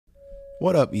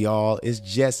What up, y'all? It's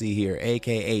Jesse here,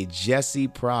 aka Jesse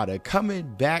Prada,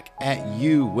 coming back at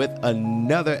you with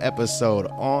another episode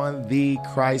on the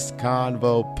Christ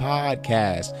Convo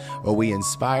podcast, where we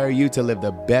inspire you to live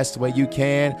the best way you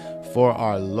can for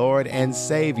our Lord and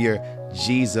Savior,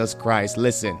 Jesus Christ.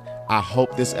 Listen, I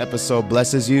hope this episode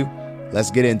blesses you. Let's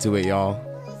get into it, y'all.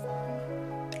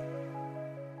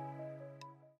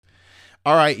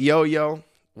 All right, yo,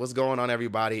 what's going on,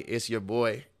 everybody? It's your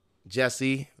boy,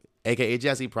 Jesse, aka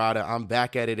Jesse Prada. I'm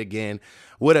back at it again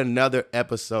with another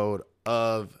episode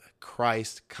of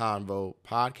Christ Convo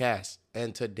podcast.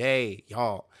 And today,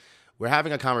 y'all, we're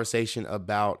having a conversation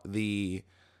about the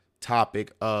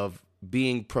topic of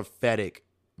being prophetic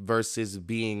versus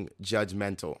being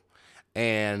judgmental.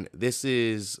 And this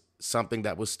is something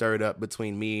that was stirred up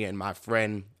between me and my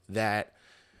friend that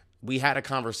we had a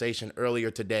conversation earlier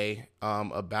today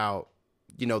about,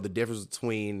 the difference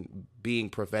between being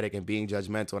prophetic and being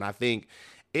judgmental. And I think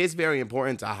it's very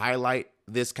important to highlight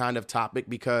this kind of topic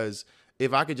because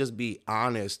if I could just be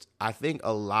honest, I think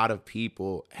a lot of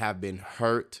people have been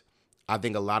hurt. I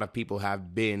think a lot of people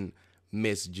have been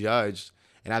misjudged.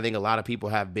 And I think a lot of people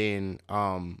have been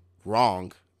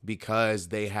wrong because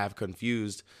they have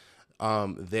confused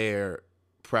their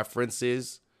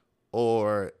preferences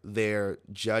or their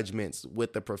judgments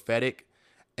with the prophetic.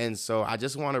 And so I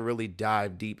just want to really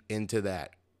dive deep into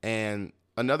that. And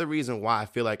another reason why I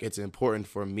feel like it's important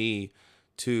for me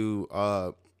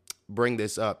to bring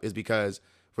this up is because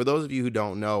for those of you who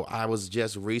don't know, I was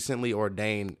just recently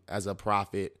ordained as a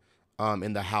prophet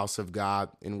in the house of God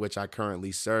in which I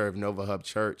currently serve, Nova Hub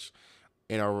Church,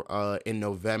 in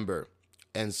November.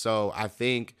 And so I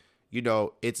think,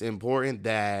 it's important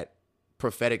that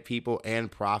prophetic people and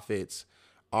prophets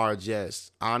are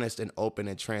just honest and open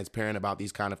and transparent about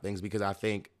these kind of things, because I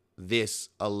think this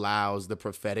allows the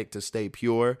prophetic to stay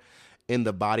pure in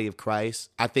the body of Christ.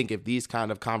 I think if these kind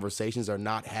of conversations are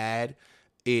not had,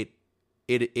 it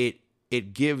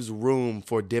gives room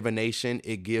for divination.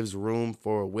 It gives room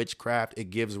for witchcraft. It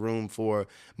gives room for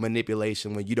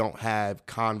manipulation when you don't have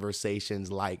conversations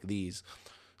like these.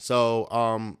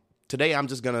 So today I'm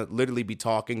just going to literally be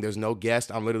talking. There's no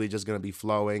guest. I'm literally just going to be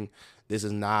flowing. This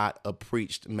is not a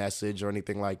preached message or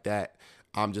anything like that.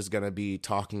 I'm just going to be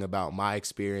talking about my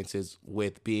experiences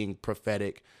with being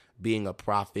prophetic, being a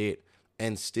prophet,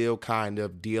 and still kind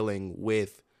of dealing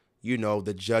with, the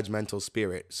judgmental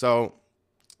spirit. So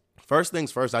first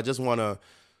things first, I just want to,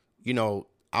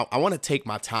 I want to take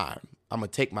my time. I'm going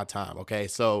to take my time. Okay.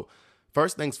 So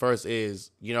first things first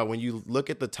is, when you look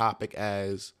at the topic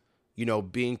as,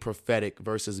 being prophetic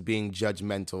versus being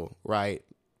judgmental, right?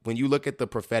 When you look at the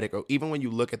prophetic, or even when you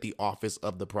look at the office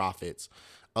of the prophets,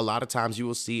 a lot of times you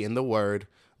will see in the word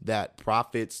that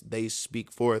prophets, they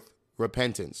speak forth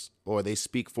repentance or they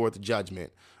speak forth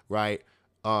judgment, right?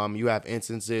 You have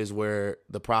instances where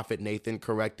the prophet Nathan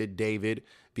corrected David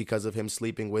because of him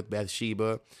sleeping with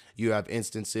Bathsheba. You have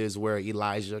instances where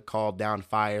Elijah called down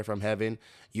fire from heaven.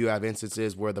 You have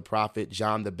instances where the prophet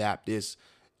John the Baptist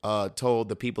told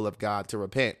the people of God to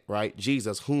repent, right?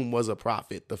 Jesus, whom was a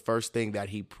prophet, the first thing that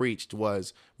he preached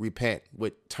was repent,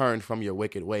 turn from your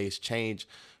wicked ways, change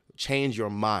your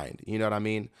mind. You know what I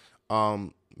mean?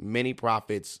 Many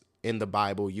prophets in the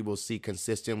Bible, you will see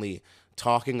consistently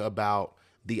talking about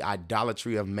the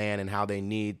idolatry of man and how they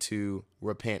need to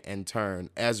repent and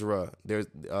turn. Ezra, there's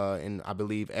in I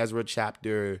believe Ezra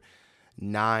chapter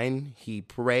 9, he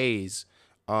prays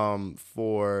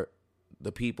for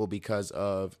the people because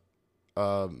of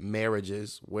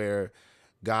marriages where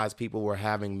God's people were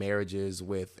having marriages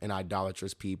with an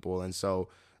idolatrous people. And so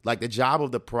like the job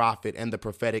of the prophet and the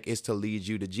prophetic is to lead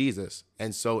you to Jesus.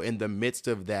 And so in the midst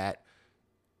of that,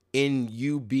 in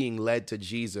you being led to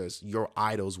Jesus, your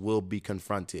idols will be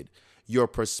confronted. Your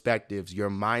perspectives, your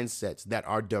mindsets that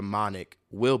are demonic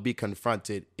will be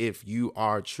confronted if you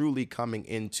are truly coming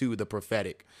into the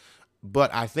prophetic.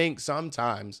 But I think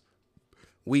sometimes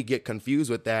we get confused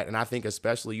with that. And I think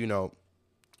especially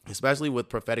with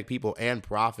prophetic people and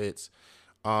prophets,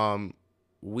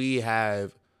 we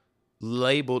have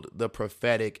labeled the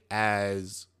prophetic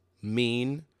as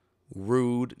mean,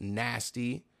 rude,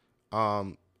 nasty,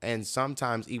 and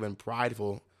sometimes even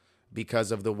prideful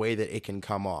because of the way that it can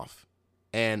come off.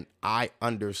 And I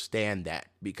understand that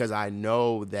because I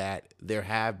know that there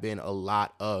have been a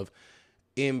lot of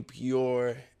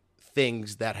impure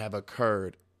things that have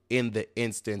occurred in the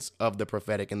instance of the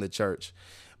prophetic in the church.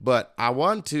 But I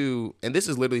want to, and this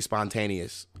is literally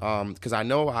spontaneous, because I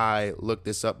know I looked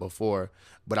this up before,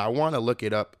 but I want to look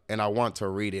it up and I want to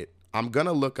read it. I'm going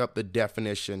to look up the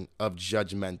definition of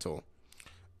judgmental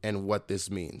and what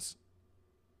this means.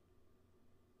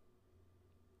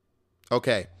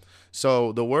 Okay.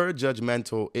 So the word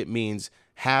judgmental, it means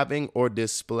having or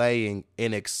displaying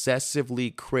an excessively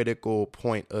critical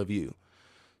point of view.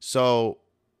 So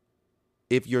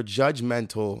if you're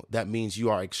judgmental, that means you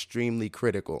are extremely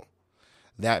critical.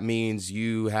 That means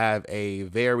you have a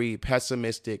very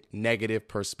pessimistic, negative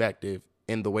perspective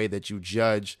in the way that you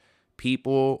judge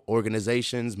people,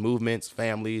 organizations, movements,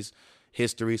 families,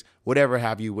 histories, whatever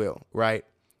have you will, right?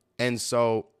 And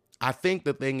so I think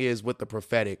the thing is with the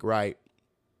prophetic, right?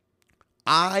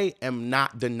 I am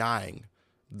not denying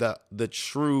the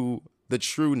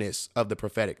trueness of the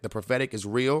prophetic. The prophetic is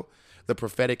real. The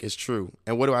prophetic is true.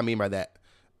 And what do I mean by that?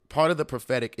 Part of the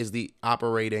prophetic is the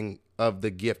operating of the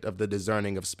gift of the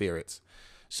discerning of spirits.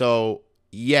 So,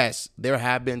 yes, there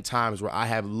have been times where I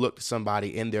have looked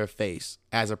somebody in their face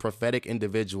as a prophetic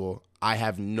individual. I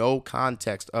have no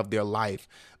context of their life,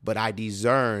 but I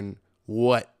discern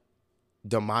what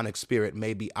demonic spirit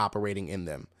may be operating in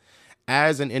them.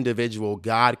 As an individual,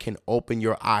 God can open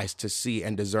your eyes to see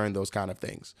and discern those kind of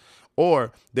things.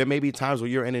 Or there may be times where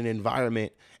you're in an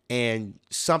environment and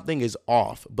something is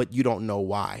off, but you don't know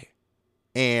why.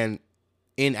 And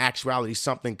in actuality,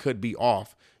 something could be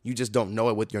off. You just don't know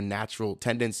it with your natural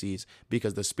tendencies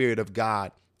because the Spirit of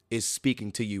God is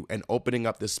speaking to you and opening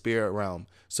up the spirit realm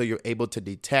so you're able to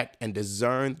detect and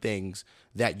discern things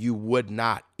that you would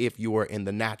not if you were in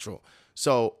the natural.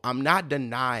 So I'm not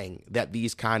denying that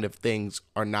these kind of things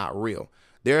are not real.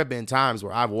 There have been times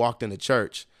where I've walked into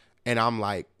church and I'm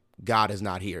like, God is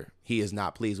not here. He is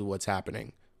not pleased with what's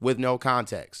happening with no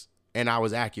context. And I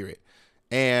was accurate.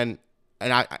 And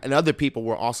other people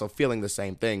were also feeling the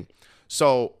same thing.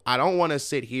 So I don't want to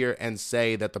sit here and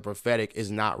say that the prophetic is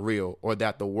not real or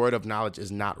that the word of knowledge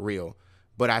is not real.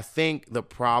 But I think the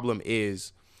problem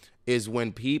is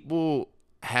when people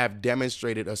have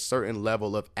demonstrated a certain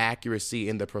level of accuracy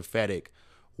in the prophetic,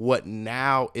 what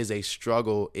now is a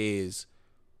struggle is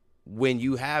when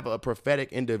you have a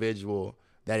prophetic individual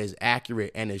that is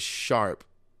accurate and is sharp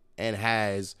and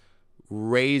has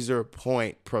razor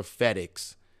point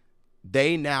prophetics,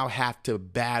 they now have to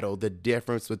battle the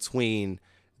difference between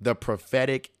the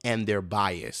prophetic and their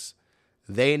bias.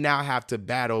 They now have to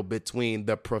battle between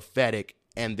the prophetic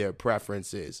and their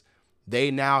preferences.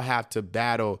 They now have to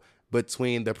battle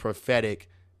between the prophetic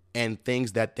and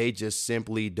things that they just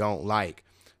simply don't like.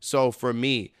 So for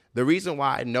me, the reason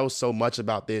why I know so much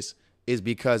about this is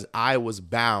because I was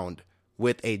bound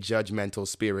with a judgmental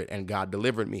spirit and God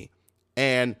delivered me.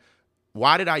 And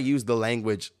why did I use the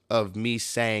language of me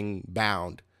saying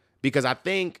bound? Because I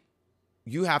think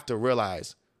you have to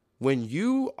realize when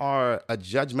you are a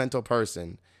judgmental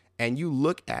person and you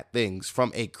look at things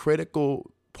from a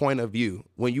critical point of view,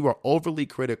 when you are overly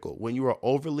critical, when you are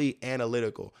overly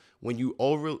analytical, when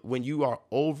you are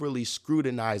overly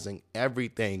scrutinizing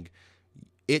everything,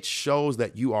 it shows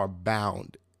that you are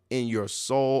bound in your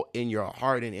soul, in your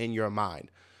heart, and in your mind.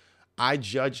 I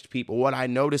judged people. What I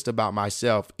noticed about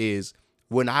myself is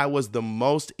when I was the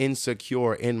most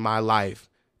insecure in my life,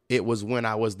 it was when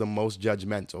I was the most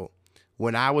judgmental.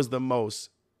 When I was the most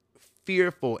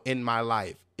fearful in my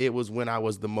life, it was when I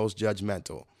was the most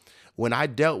judgmental. When I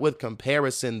dealt with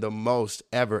comparison the most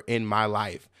ever in my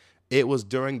life, it was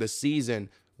during the season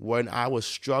when I was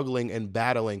struggling and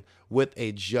battling with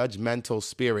a judgmental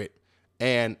spirit.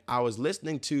 And I was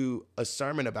listening to a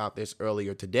sermon about this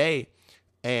earlier today,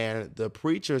 and the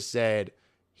preacher said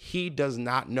he does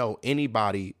not know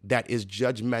anybody that is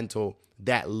judgmental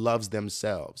that loves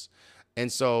themselves.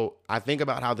 And so I think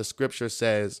about how the scripture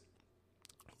says,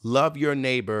 love your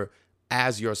neighbor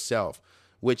as yourself,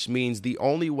 which means the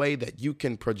only way that you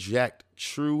can project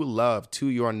true love to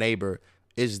your neighbor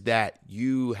is that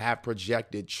you have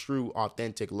projected true,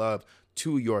 authentic love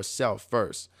to yourself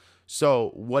first.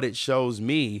 So what it shows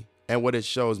me and what it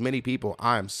shows many people,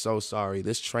 I am so sorry.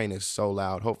 This train is so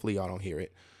loud. Hopefully y'all don't hear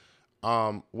it.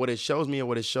 What it shows me and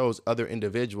what it shows other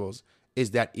individuals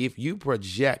is that if you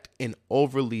project an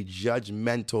overly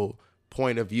judgmental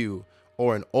point of view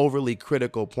or an overly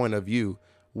critical point of view,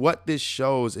 what this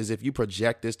shows is if you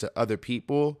project this to other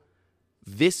people,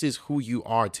 this is who you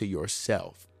are to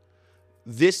yourself.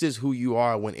 This is who you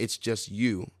are when it's just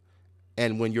you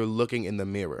and when you're looking in the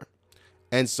mirror.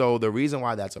 And so the reason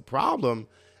why that's a problem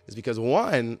is because,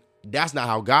 one, that's not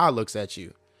how God looks at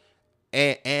you.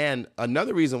 And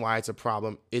another reason why it's a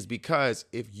problem is because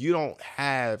if you don't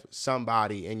have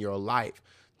somebody in your life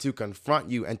to confront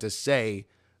you and to say,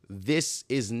 this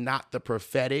is not the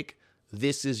prophetic,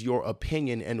 this is your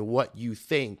opinion and what you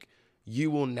think,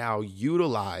 you will now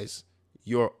utilize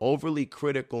your overly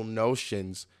critical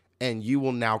notions and you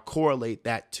will now correlate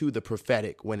that to the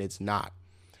prophetic when it's not.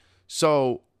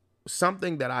 So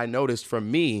something that I noticed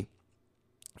from me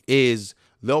is,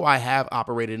 though I have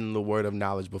operated in the word of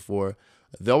knowledge before,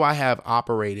 though I have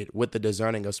operated with the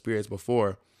discerning of spirits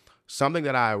before, something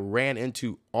that I ran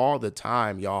into all the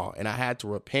time, y'all, and I had to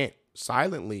repent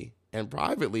silently and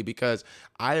privately because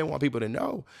I didn't want people to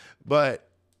know. But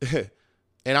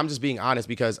and I'm just being honest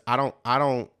because I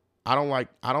don't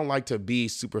like to be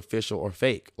superficial or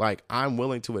fake. Like, I'm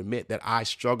willing to admit that I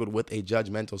struggled with a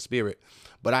judgmental spirit,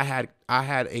 but I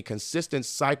had a consistent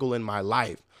cycle in my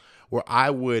life where I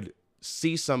would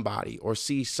see somebody or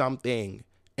see something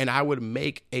and I would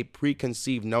make a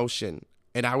preconceived notion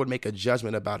and I would make a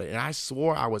judgment about it. And I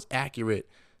swore I was accurate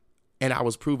and I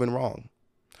was proven wrong.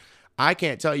 I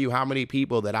can't tell you how many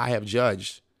people that I have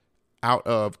judged out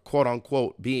of quote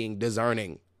unquote being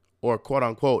discerning or quote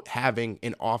unquote having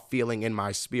an off feeling in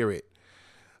my spirit.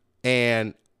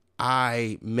 And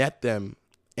I met them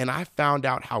and I found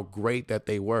out how great that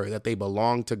they were, that they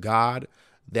belonged to God,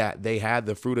 that they had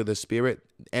the fruit of the spirit.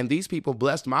 And these people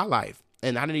blessed my life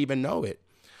and I didn't even know it.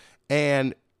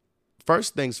 And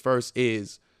first things first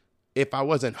is, if I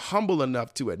wasn't humble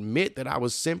enough to admit that I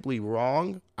was simply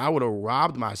wrong, I would have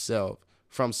robbed myself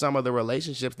from some of the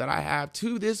relationships that I have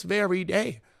to this very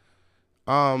day.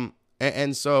 And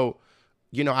so,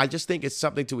 I just think it's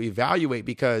something to evaluate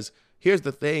because here's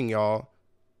the thing, y'all.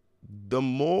 The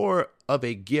more of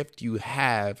a gift you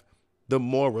have, the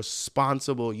more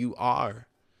responsible you are.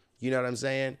 You know what I'm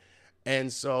saying?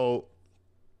 And so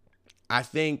I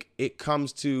think it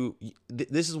comes to,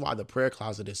 this is why the prayer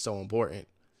closet is so important.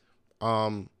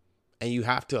 And you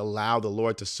have to allow the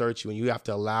Lord to search you and you have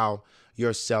to allow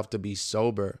yourself to be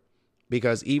sober,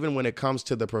 because even when it comes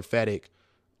to the prophetic,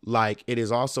 like, it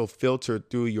is also filtered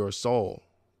through your soul.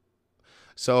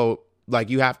 So like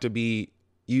you have to be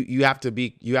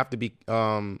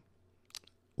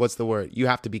what's the word? You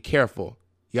have to be careful.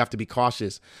 You have to be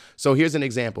cautious. So here's an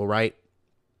example, right?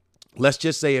 Let's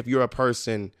just say if you're a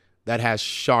person that has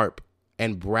sharp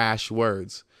and brash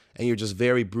words and you're just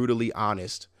very brutally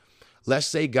honest. Let's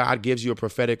say God gives you a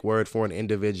prophetic word for an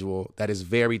individual that is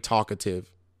very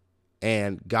talkative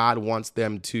and God wants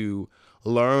them to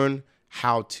learn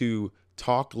how to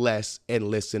talk less and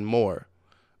listen more,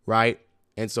 right?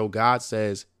 And so God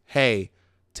says, hey,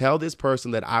 tell this person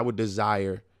that I would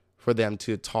desire for them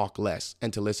to talk less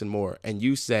and to listen more. And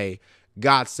you say,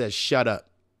 God says, shut up.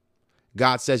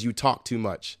 God says you talk too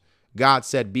much. God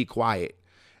said, be quiet.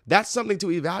 That's something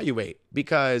to evaluate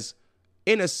because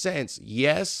in a sense,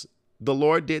 yes, the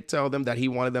Lord did tell them that he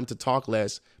wanted them to talk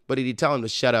less, but did he tell them to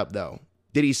shut up though?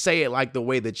 Did he say it like the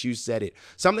way that you said it?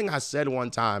 Something I said one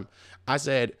time, I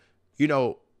said,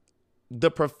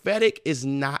 the prophetic is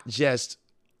not just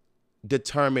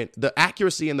determined, the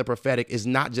accuracy in the prophetic is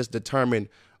not just determined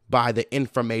by the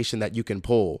information that you can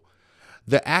pull.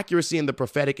 The accuracy in the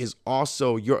prophetic is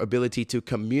also your ability to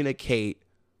communicate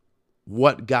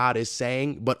what God is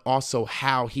saying, but also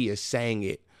how he is saying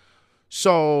it.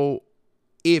 So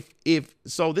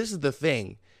so this is the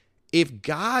thing. If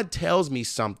God tells me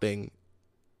something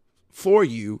for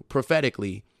you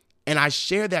prophetically, and I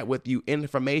share that with you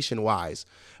information wise,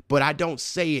 but I don't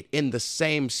say it in the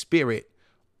same spirit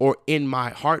or in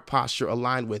my heart posture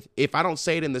aligned with, if I don't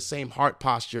say it in the same heart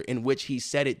posture in which he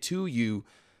said it to you,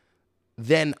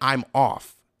 then I'm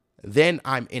off. Then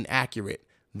I'm inaccurate.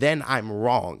 Then I'm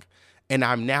wrong. And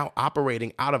I'm now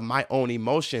operating out of my own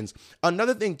emotions.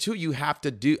 Another thing too, you have to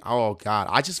do, oh God,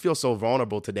 I just feel so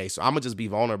vulnerable today. So I'm gonna just be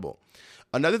vulnerable.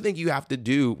 Another thing you have to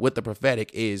do with the prophetic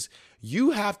is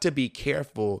you have to be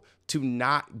careful to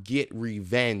not get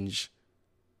revenge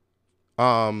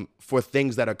for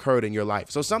things that occurred in your life.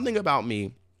 So something about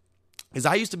me is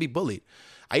I used to be bullied.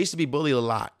 I used to be bullied a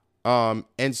lot.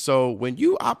 And so when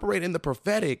you operate in the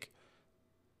prophetic,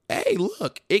 hey,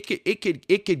 look, it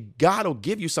could, God will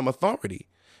give you some authority.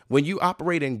 When you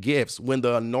operate in gifts, when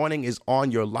the anointing is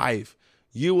on your life,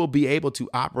 you will be able to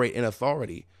operate in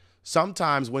authority.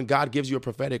 Sometimes when God gives you a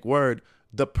prophetic word,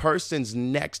 the person's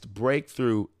next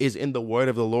breakthrough is in the word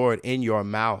of the Lord in your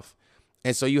mouth.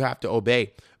 And so you have to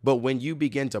obey. But when you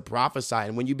begin to prophesy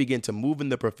and when you begin to move in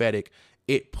the prophetic,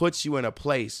 it puts you in a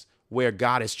place where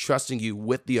God is trusting you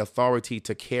with the authority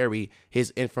to carry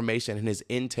his information and his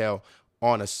intel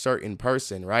on a certain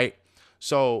person, right?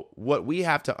 So what we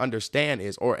have to understand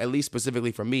is, or at least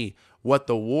specifically for me, what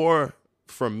the war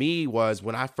for me was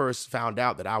when I first found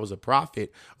out that I was a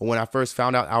prophet, or when I first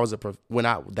found out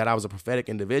that I was a prophetic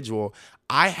individual,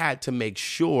 I had to make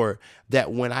sure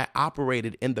that when I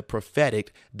operated in the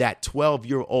prophetic, that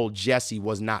 12-year-old Jesse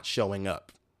was not showing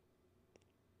up.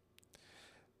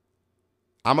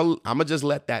 I'm gonna just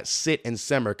let that sit and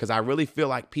simmer because I really feel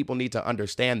like people need to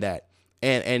understand that.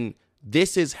 And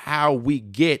this is how we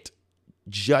get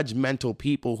judgmental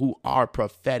people who are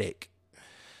prophetic,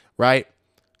 right?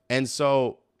 And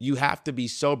so you have to be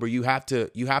sober. You have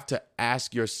to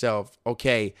ask yourself,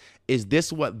 okay, is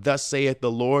this what thus saith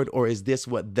the Lord, or is this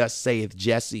what thus saith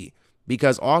Jesse?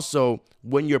 Because also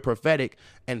when you're prophetic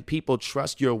and people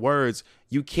trust your words,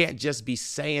 you can't just be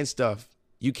saying stuff.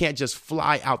 You can't just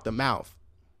fly out the mouth,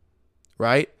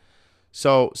 right?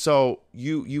 So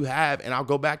you have, and I'll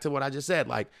go back to what I just said,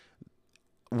 like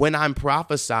when I'm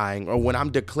prophesying or when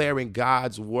I'm declaring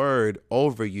God's word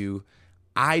over you,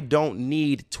 I don't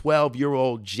need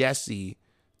 12-year-old Jesse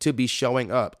to be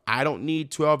showing up. I don't need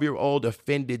 12-year-old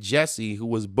offended Jesse who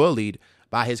was bullied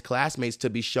by his classmates to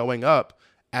be showing up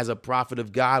as a prophet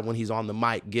of God when he's on the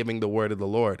mic giving the word of the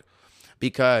Lord.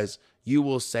 Because you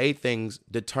will say things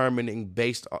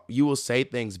based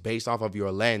off of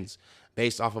your lens,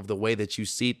 based off of the way that you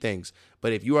see things.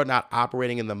 But if you are not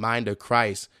operating in the mind of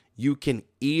Christ, you can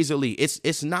easily,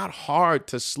 it's not hard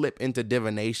to slip into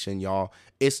divination, y'all.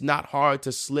 It's not hard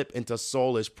to slip into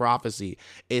soulish prophecy.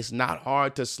 It's not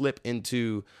hard to slip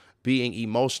into being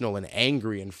emotional and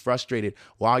angry and frustrated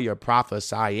while you're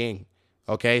prophesying.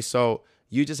 Okay, so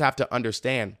you just have to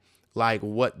understand like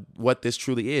what this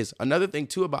truly is. Another thing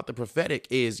too about the prophetic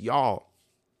is, y'all,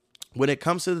 when it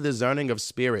comes to the discerning of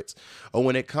spirits, or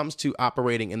when it comes to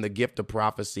operating in the gift of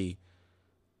prophecy,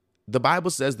 the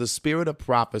Bible says the spirit of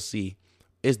prophecy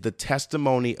is the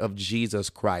testimony of Jesus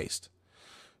Christ.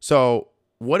 So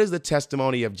what is the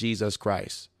testimony of Jesus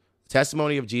Christ? The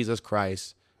testimony of Jesus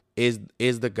Christ is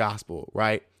the gospel,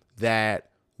 right?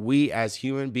 That we as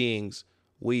human beings,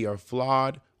 we are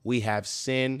flawed, we have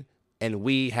sin, and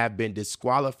we have been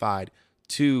disqualified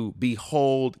to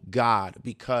behold God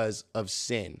because of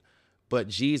sin. But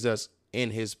Jesus,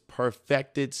 in his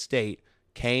perfected state,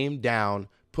 came down,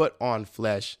 put on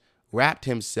flesh, wrapped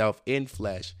himself in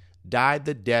flesh, died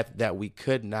the death that we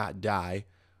could not die,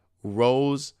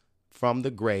 rose from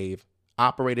the grave,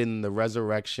 operated in the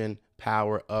resurrection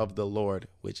power of the Lord,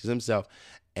 which is himself,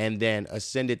 and then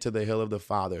ascended to the hill of the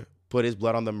Father, put his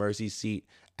blood on the mercy seat,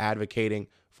 advocating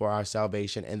for our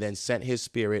salvation, and then sent his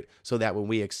spirit so that when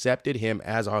we accepted him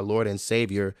as our Lord and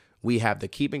Savior, we have the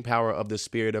keeping power of the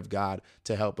Spirit of God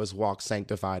to help us walk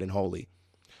sanctified and holy.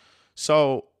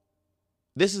 So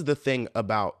this is the thing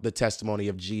about the testimony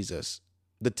of Jesus.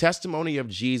 The testimony of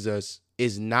Jesus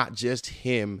is not just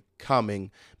him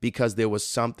coming because there was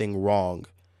something wrong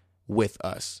with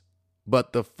us,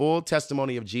 but the full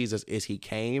testimony of Jesus is he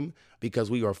came because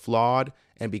we were flawed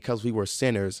and because we were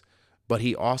sinners, but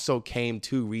he also came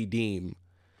to redeem.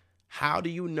 How do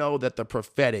you know that the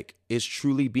prophetic is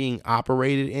truly being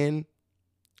operated in?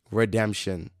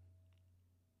 Redemption.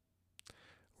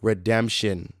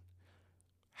 Redemption.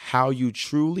 How you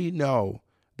truly know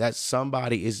that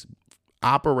somebody is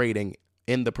operating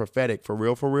in the prophetic for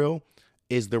real,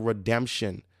 is the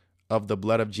redemption of the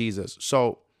blood of Jesus.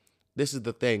 So this is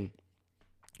the thing.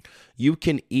 You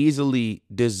can easily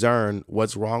discern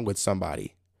what's wrong with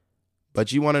somebody,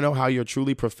 but you want to know how you're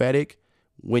truly prophetic?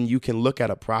 When you can look at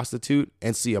a prostitute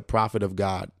and see a prophet of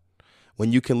God,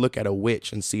 when you can look at a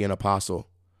witch and see an apostle,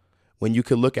 when you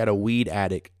can look at a weed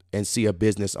addict and see a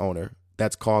business owner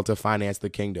that's called to finance the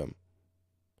kingdom.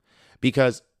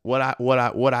 Because what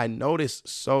I notice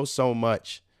so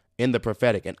much in the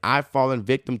prophetic, and I've fallen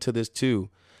victim to this too,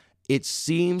 it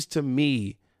seems to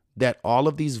me that all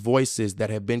of these voices that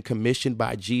have been commissioned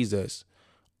by Jesus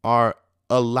are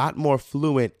a lot more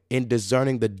fluent in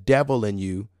discerning the devil in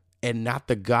you and not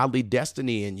the godly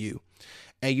destiny in you.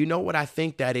 And you know what I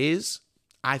think that is?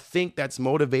 I think that's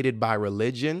motivated by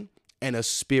religion and a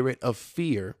spirit of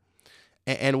fear.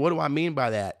 And what do I mean by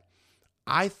that?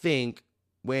 I think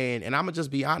and I'm gonna just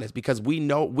be honest, because we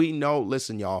know,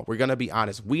 listen, y'all, we're gonna be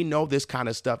honest. We know this kind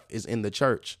of stuff is in the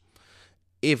church.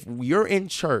 If you're in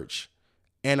church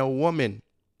and a woman,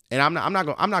 and I'm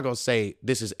not gonna say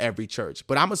this is every church,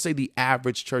 but I'm gonna say the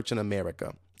average church in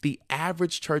America,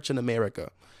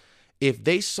 if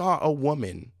they saw a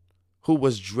woman who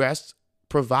was dressed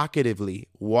provocatively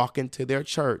walk into their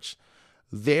church,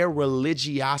 their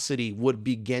religiosity would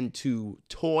begin to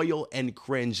toil and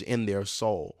cringe in their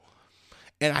soul.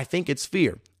 And I think it's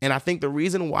fear. And I think the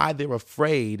reason why they're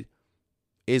afraid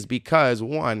is because,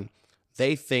 one,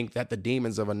 they think that the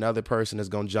demons of another person is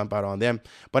going to jump out on them.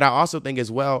 But I also think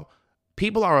as well,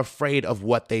 people are afraid of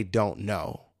what they don't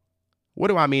know. What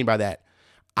do I mean by that?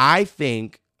 I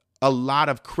think a lot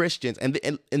of Christians, and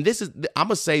this is, I'm going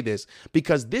to say this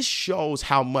because this shows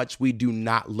how much we do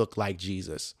not look like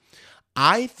Jesus.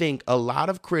 I think a lot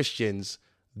of Christians,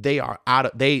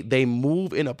 they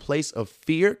move in a place of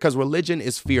fear because religion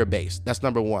is fear-based. That's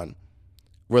number one.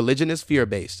 Religion is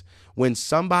fear-based. When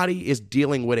somebody is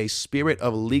dealing with a spirit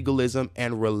of legalism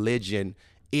and religion,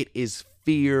 it is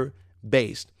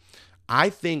fear-based. I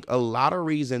think a lot of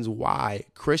reasons why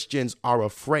Christians are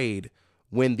afraid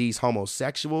when these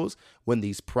homosexuals, when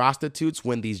these prostitutes,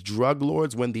 when these drug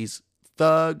lords, when these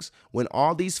thugs, when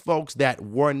all these folks that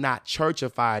were not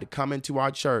churchified come into our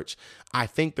church, I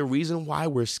think the reason why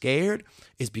we're scared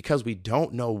is because we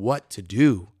don't know what to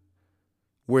do.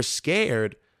 We're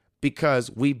scared because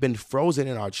we've been frozen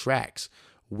in our tracks.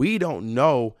 We don't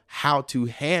know how to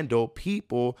handle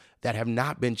people that have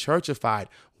not been churchified.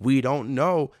 We don't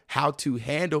know how to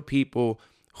handle people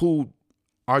who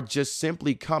are just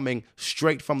simply coming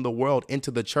straight from the world into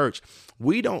the church.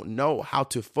 We don't know how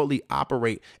to fully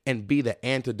operate and be the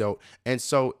antidote. And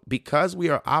so because we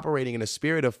are operating in a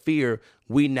spirit of fear,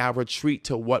 we now retreat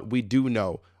to what we do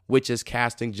know, which is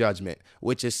casting judgment,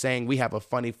 which is saying we have a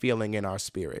funny feeling in our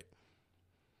spirit.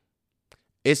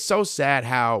 It's so sad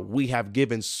how we have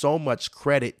given so much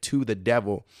credit to the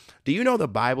devil. Do you know the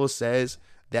Bible says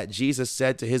that Jesus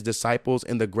said to his disciples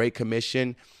in the Great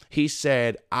Commission, he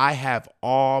said, I have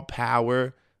all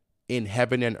power in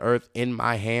heaven and earth in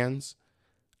my hands.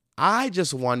 I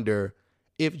just wonder,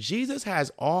 if Jesus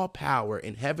has all power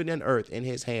in heaven and earth in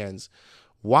his hands,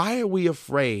 why are we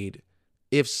afraid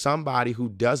if somebody who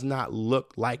does not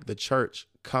look like the church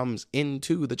comes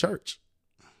into the church?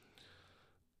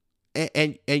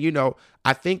 And you know,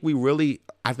 I think we really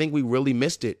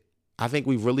missed it. I think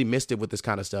we really missed it with this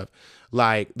kind of stuff.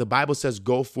 Like the Bible says,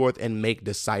 go forth and make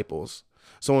disciples.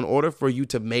 So in order for you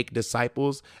to make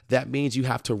disciples, that means you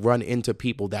have to run into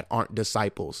people that aren't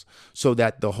disciples so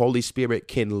that the Holy Spirit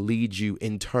can lead you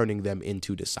in turning them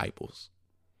into disciples.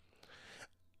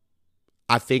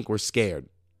 I think we're scared.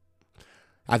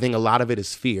 I think a lot of it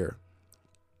is fear.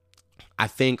 I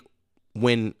think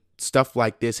when stuff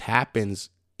like this happens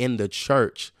in the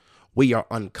church, we are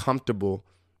uncomfortable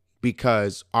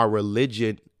because our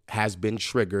religion has been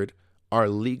triggered. Our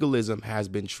legalism has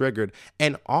been triggered.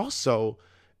 And also,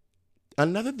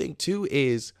 another thing too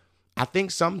is, I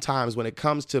think sometimes when it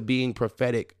comes to being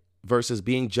prophetic versus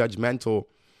being judgmental,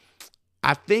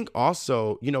 I think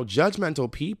also, you know,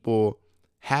 judgmental people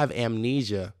have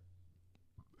amnesia.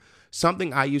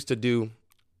 Something I used to do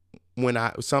when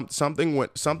something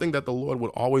that the Lord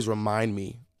would always remind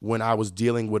me when I was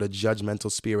dealing with a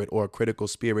judgmental spirit or a critical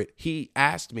spirit, he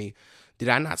asked me, did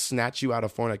I not snatch you out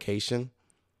of fornication?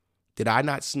 Did I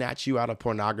not snatch you out of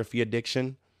pornography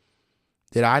addiction?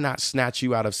 Did I not snatch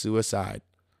you out of suicide?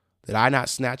 Did I not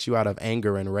snatch you out of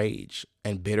anger and rage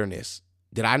and bitterness?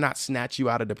 Did I not snatch you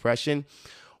out of depression?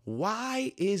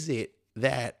 Why is it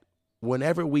that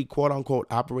whenever we quote unquote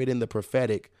operate in the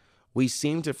prophetic, we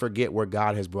seem to forget where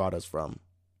God has brought us from?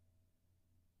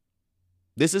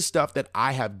 This is stuff that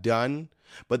I have done,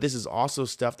 but this is also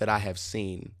stuff that I have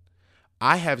seen.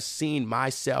 I have seen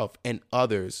myself and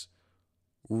others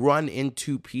run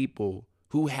into people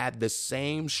who had the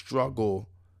same struggle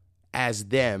as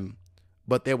them,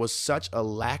 but there was such a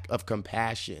lack of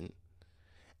compassion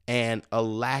and a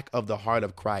lack of the heart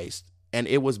of Christ. And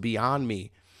it was beyond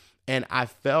me. And I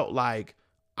felt like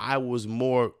I was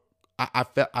more, I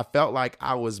felt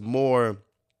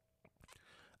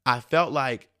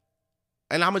like,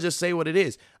 and I'm going to just say what it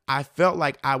is. I felt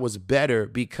like I was better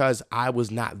because I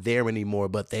was not there anymore,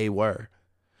 but they were.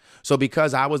 So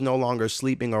because I was no longer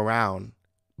sleeping around,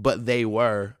 but they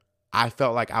were, I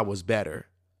felt like I was better.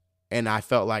 And I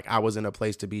felt like I was in a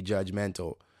place to be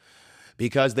judgmental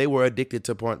because they're addicted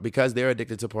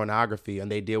to pornography and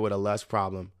they deal with a lust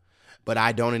problem. But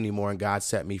I don't anymore, and God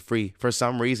set me free. For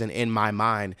some reason in my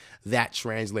mind, that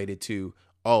translated to,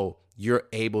 oh, you're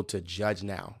able to judge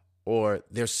now, or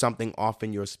there's something off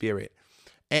in your spirit.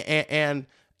 And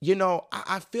you know,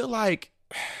 I feel like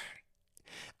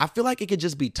it could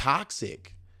just be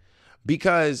toxic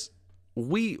because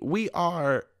we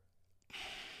are,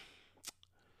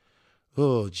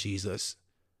 oh Jesus.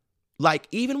 Like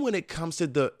even when it comes to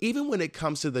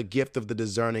the gift of the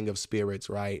discerning of spirits,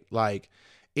 right? Like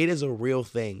it is a real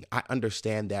thing. I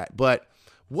understand that. But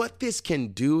what this can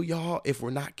do, y'all, if we're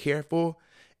not careful,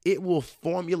 it will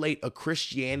formulate a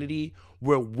Christianity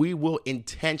where we will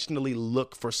intentionally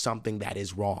look for something that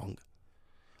is wrong.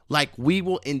 Like we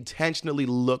will intentionally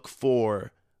look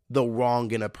for the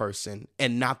wrong in a person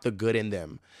and not the good in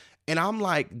them. And I'm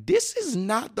like, this is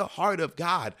not the heart of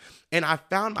God. And I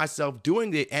found myself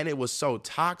doing it, and it was so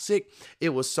toxic. It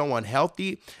was so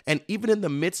unhealthy. And even in the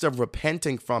midst of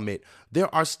repenting from it,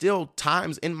 there are still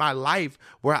times in my life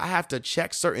where I have to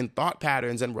check certain thought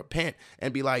patterns and repent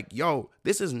and be like, yo,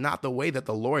 this is not the way that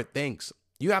the Lord thinks.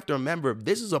 You have to remember,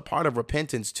 this is a part of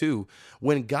repentance too.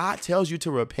 When God tells you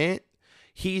to repent,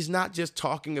 He's not just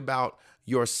talking about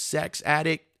your sex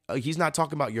addict. He's not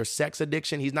talking about your sex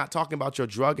addiction. He's not talking about your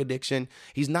drug addiction.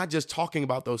 He's not just talking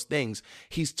about those things.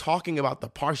 He's talking about the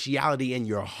partiality in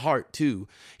your heart too.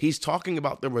 He's talking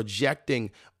about the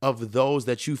rejecting of those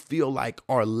that you feel like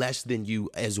are less than you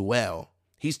as well.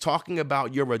 He's talking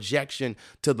about your rejection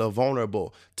to the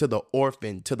vulnerable, to the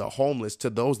orphan, to the homeless, to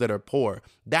those that are poor.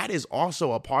 That is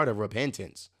also a part of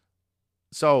repentance.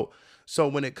 So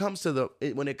when it comes to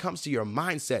your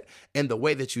mindset and the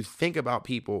way that you think about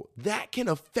people, that can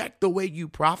affect the way you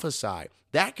prophesy.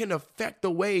 That can affect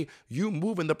the way you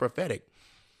move in the prophetic.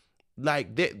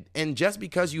 And just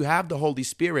because you have the Holy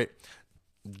Spirit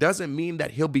doesn't mean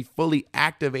that he'll be fully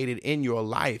activated in your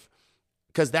life,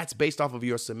 because that's based off of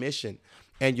your submission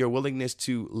and your willingness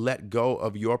to let go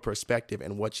of your perspective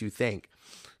and what you think.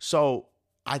 So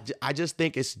I just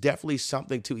think it's definitely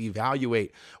something to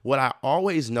evaluate. What I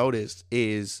always noticed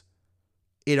is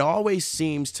it always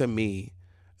seems to me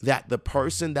that the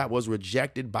person that was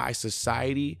rejected by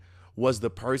society was the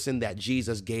person that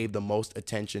Jesus gave the most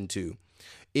attention to.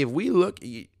 If we look,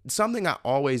 something that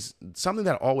always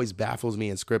baffles me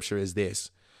in scripture is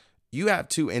this. You have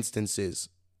two instances.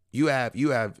 You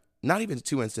have not even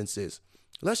two instances.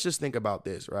 Let's just think about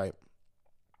this, right?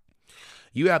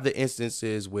 You have the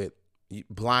instances with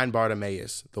blind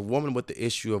Bartimaeus, the woman with the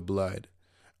issue of blood,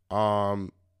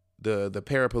 the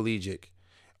paraplegic,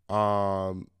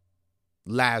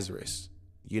 Lazarus,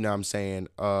 you know what I'm saying,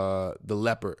 the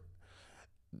leper,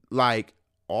 like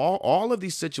all of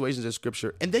these situations in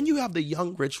scripture. And then you have the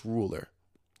young rich ruler.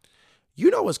 You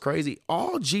know what's crazy?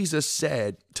 All Jesus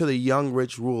said to the young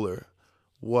rich ruler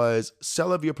was,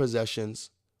 sell of your possessions,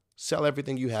 sell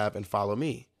everything you have and follow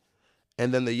me.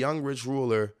 And then the young rich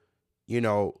ruler,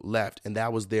 left, and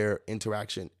that was their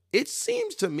interaction. It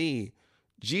seems to me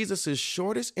Jesus's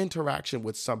shortest interaction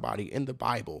with somebody in the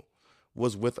Bible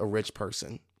was with a rich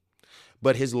person,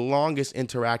 but his longest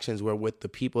interactions were with the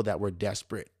people that were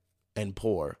desperate and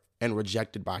poor and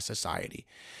rejected by society.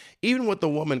 Even with the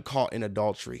woman caught in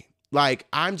adultery,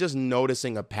 I'm just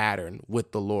noticing a pattern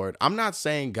with the Lord. I'm not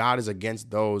saying God is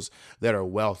against those that are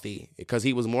wealthy, because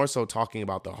he was more so talking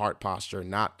about the heart posture,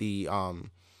 not the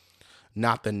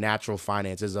natural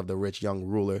finances of the rich young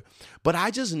ruler. But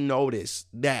I just noticed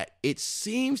that it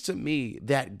seems to me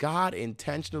that God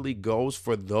intentionally goes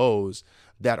for those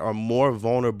that are more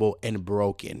vulnerable and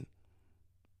broken.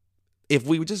 If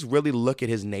we just really look at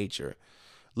his nature,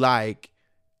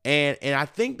 and I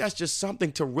think that's just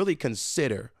something to really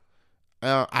consider.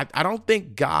 I don't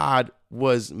think God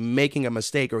was making a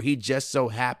mistake, or he just so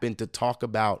happened to talk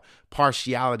about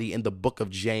partiality in the book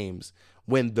of James,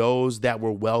 when those that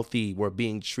were wealthy were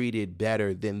being treated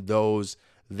better than those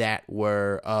that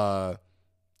were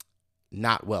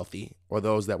not wealthy, or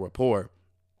those that were poor.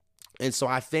 And so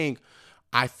I think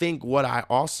what I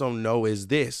also know is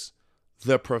this: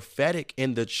 the prophetic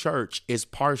in the church is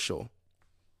partial.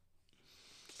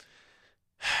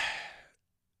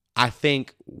 I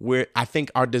think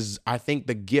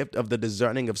the gift of the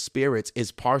discerning of spirits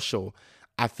is partial.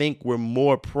 I think we're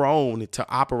more prone to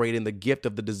operate in the gift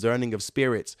of the discerning of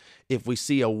spirits if we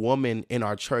see a woman in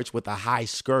our church with a high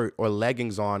skirt or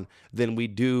leggings on than we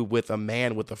do with a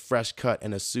man with a fresh cut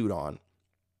and a suit on.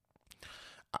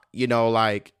 And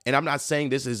I'm not saying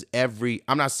this is every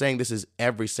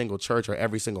single church or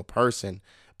every single person,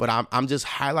 but I'm just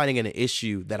highlighting an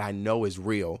issue that I know is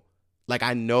real.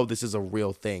 I know this is a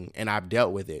real thing, and I've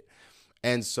dealt with it.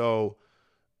 And so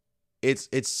it's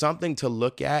something to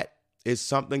look at, it's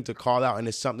something to call out, and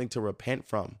it's something to repent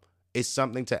from. It's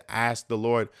something to ask the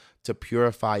Lord to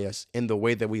purify us in the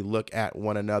way that we look at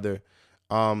one another.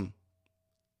 Like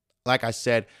I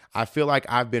said, I feel like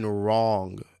I've been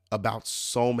wrong about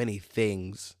so many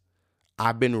things.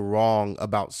 I've been wrong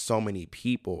about so many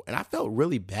people, and I felt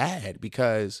really bad,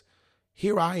 because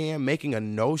here I am making a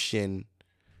notion.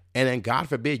 And then God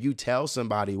forbid you tell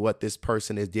somebody what this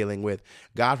person is dealing with.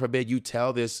 God forbid you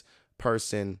tell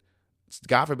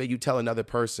another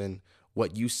person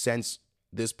what you sense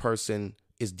this person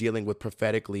is dealing with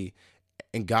prophetically.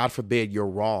 And God forbid you're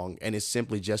wrong, and it's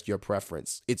simply just your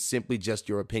preference. It's simply just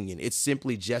your opinion. It's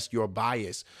simply just your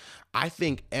bias. I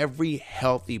think every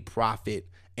healthy prophet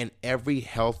and every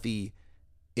healthy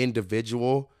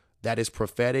individual that is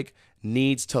prophetic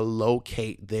needs to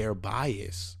locate their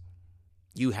bias.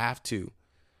 You have to,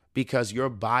 because your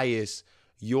bias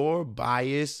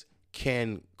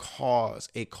can cause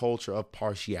a culture of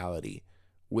partiality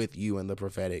with you in the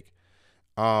prophetic.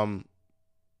 I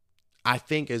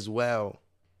think as well,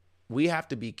 we have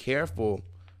to be careful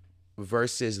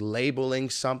versus labeling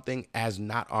something as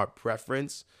not our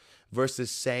preference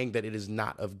versus saying that it is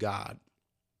not of God.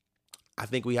 I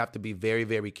think we have to be very,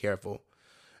 very careful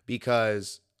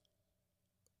because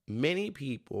many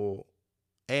people,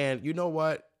 and you know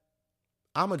what?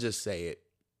 I'm going to just say it.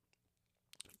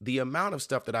 The amount of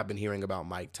stuff that I've been hearing about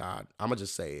Mike Todd, I'm going to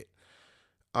just say it.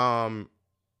 I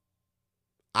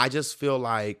just feel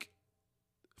like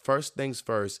first things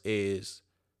first is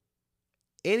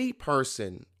any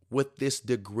person with this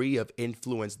degree of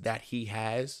influence that he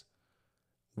has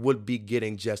would be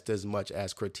getting just as much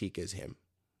as critique as him.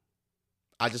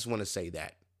 I just want to say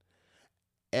that.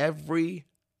 Every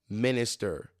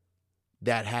minister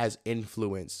that has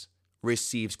influence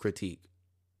receives critique.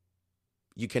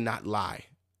 You cannot lie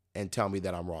and tell me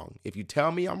that I'm wrong. If you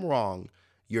tell me I'm wrong,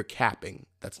 you're capping.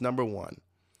 That's number one.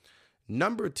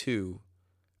 Number two,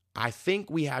 I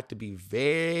think we have to be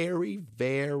very,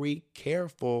 very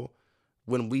careful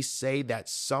when we say that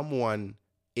someone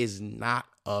is not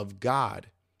of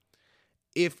God.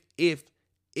 If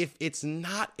it's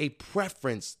not a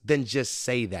preference, then just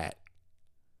say that.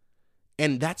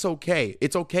 And that's okay.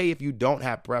 It's okay if you don't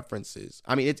have preferences.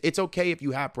 I mean, it's okay if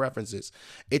you have preferences.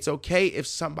 It's okay if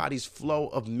somebody's flow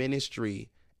of ministry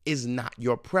is not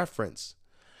your preference.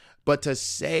 But to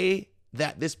say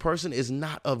that this person is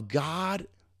not of God,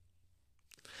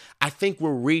 I think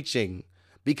we're reaching,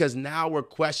 because now we're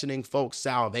questioning folks'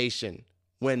 salvation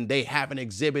when they haven't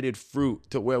exhibited fruit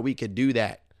to where we could do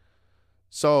that.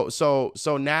 So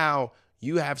now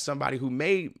you have somebody who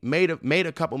made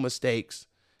a couple mistakes.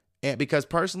 And because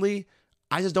personally,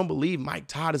 I just don't believe Mike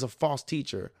Todd is a false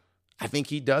teacher. I think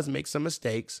he does make some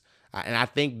mistakes. And I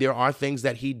think there are things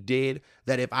that he did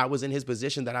that if I was in his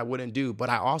position that I wouldn't do. But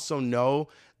I also know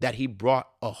that he bought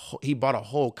a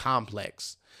whole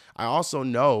complex. I also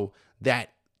know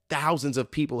that thousands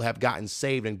of people have gotten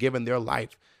saved and given their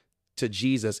life to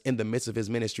Jesus in the midst of his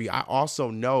ministry. I also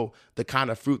know the kind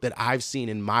of fruit that I've seen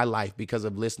in my life because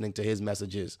of listening to his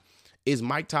messages. Is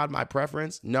Mike Todd my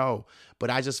preference? No, but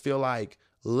I just feel like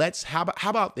how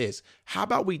about this? How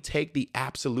about we take the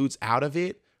absolutes out of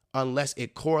it unless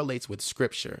it correlates with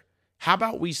scripture? How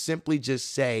about we simply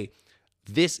just say,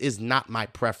 this is not my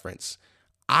preference.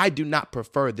 I do not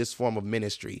prefer this form of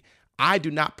ministry. I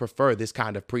do not prefer this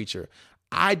kind of preacher.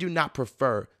 I do not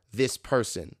prefer this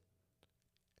person.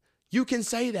 You can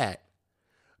say that.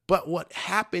 But what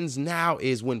happens now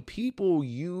is when people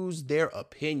use their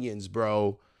opinions,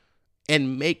 bro,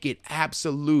 and make it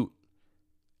absolute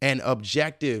and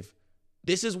objective,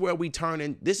 this is where we turn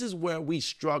in. This is where we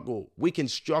struggle. We can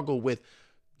struggle with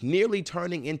nearly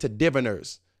turning into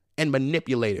diviners and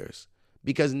manipulators,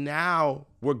 because now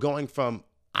we're going from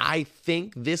I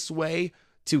think this way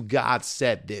to God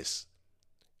said this.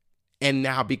 And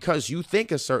now because you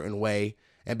think a certain way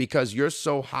and because you're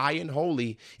so high and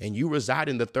holy and you reside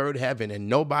in the third heaven and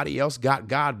nobody else got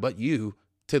God but you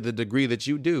to the degree that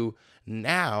you do,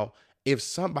 now if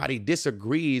somebody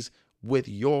disagrees with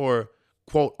your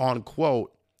quote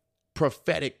unquote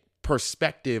prophetic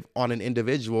perspective on an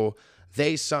individual,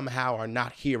 they somehow are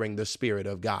not hearing the Spirit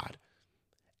of God.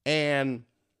 And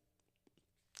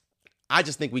I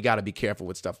just think we got to be careful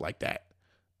with stuff like that.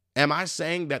 Am I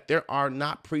saying that there are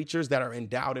not preachers that are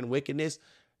endowed in wickedness?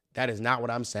 That is not what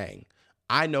I'm saying.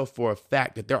 I know for a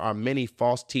fact that there are many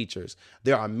false teachers.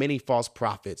 There are many false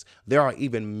prophets. There are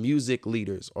even music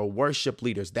leaders or worship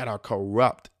leaders that are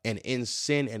corrupt and in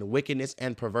sin and wickedness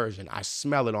and perversion. I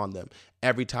smell it on them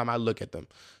every time I look at them.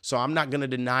 So I'm not going to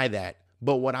deny that.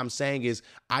 But what I'm saying is,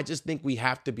 I just think we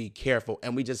have to be careful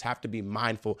and we just have to be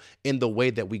mindful in the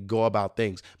way that we go about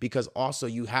things, because also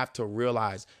you have to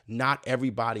realize not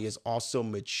everybody is also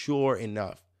mature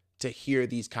enough to hear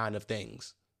these kind of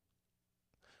things.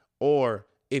 Or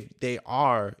if they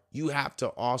are, you have to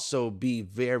also be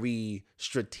very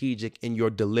strategic in your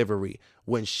delivery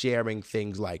when sharing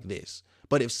things like this.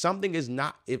 But if something is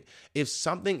not, if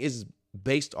something is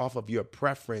based off of your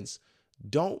preference,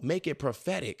 don't make it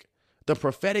prophetic. The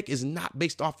prophetic is not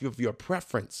based off of your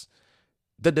preference.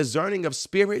 The discerning of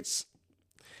spirits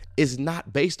is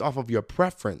not based off of your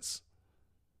preference.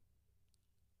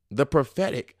 The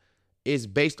prophetic is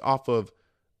based off of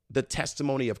the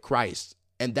testimony of Christ.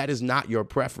 And that is not your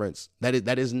preference. That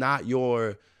is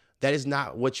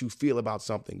not what you feel about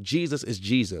something. Jesus is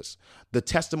Jesus. The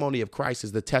testimony of Christ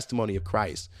is the testimony of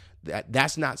Christ.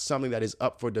 That's not something that is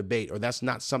up for debate, or that's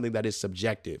not something that is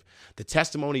subjective. The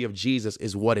testimony of Jesus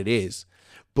is what it is.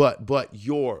 But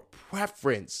your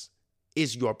preference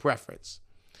is your preference.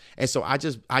 And so I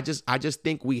just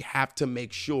think we have to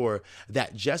make sure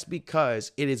that just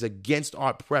because it is against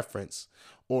our preference,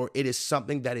 or it is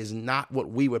something that is not what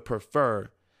we would prefer,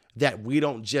 that we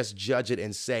don't just judge it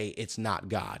and say it's not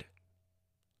God.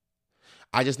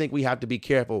 I just think we have to be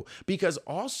careful, because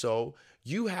also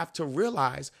you have to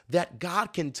realize that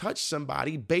God can touch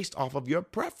somebody based off of your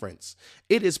preference.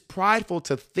 It is prideful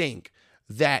to think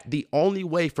that the only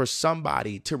way for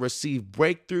somebody to receive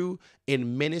breakthrough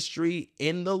in ministry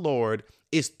in the Lord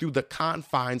is through the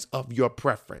confines of your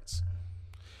preference.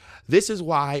 This is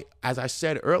why, as I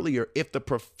said earlier, if the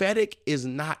prophetic is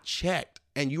not checked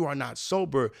and you are not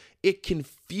sober, it can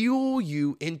fuel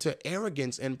you into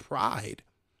arrogance and pride.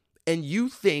 And you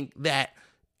think that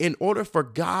in order for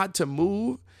God to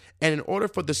move and in order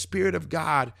for the Spirit of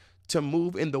God to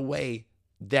move in the way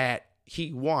that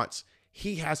he wants,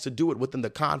 he has to do it within the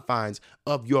confines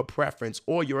of your preference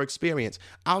or your experience.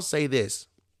 I'll say this.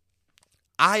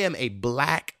 I am a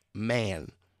black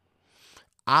man.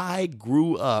 I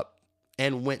grew up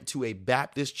and went to a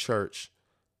Baptist church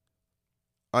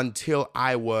until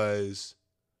I was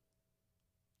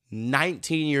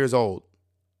 19 years old.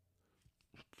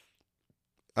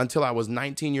 Until I was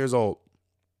 19 years old.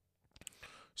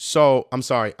 So, I'm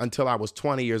sorry, until I was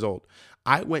 20 years old.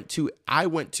 I went to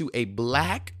a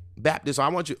black Baptist.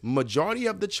 So majority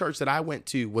of the church that I went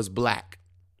to was black.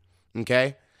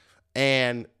 Okay?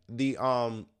 And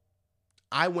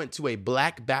I went to a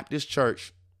black Baptist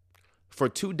church for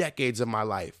 2 decades of my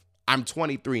life. I'm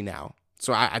 23 now.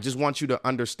 So I just want you to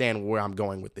understand where I'm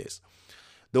going with this.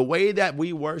 The way that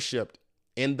we worshiped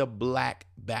in the black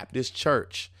Baptist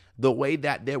church, the way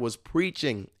that there was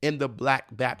preaching in the black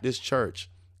Baptist church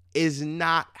is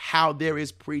not how there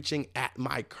is preaching at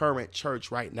my current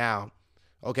church right now.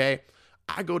 Okay?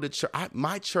 I go to church.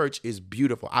 My church is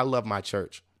beautiful. I love my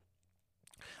church.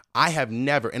 I have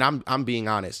never, and I'm being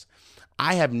honest,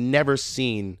 I have never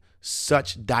seen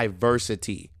such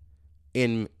diversity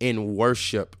in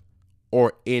worship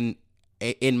or in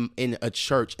a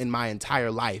church in my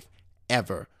entire life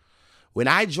ever. When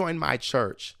I joined my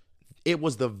church, it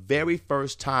was the very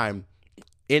first time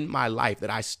in my life that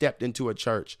I stepped into a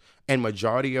church and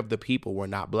majority of the people were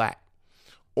not black.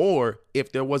 Or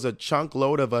if there was a chunk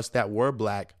load of us that were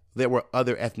black, there were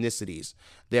other ethnicities.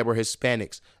 There were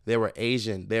Hispanics, there were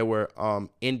Asian, there were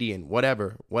Indian,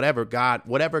 whatever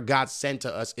God sent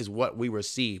to us is what we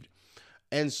received.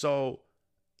 And so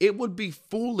it would be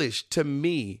foolish to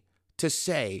me to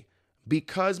say,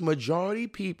 because majority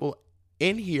people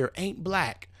in here ain't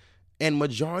black, and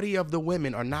majority of the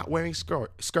women are not wearing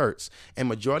skirts, and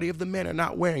majority of the men are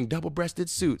not wearing double-breasted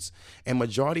suits, and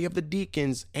majority of the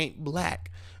deacons ain't black.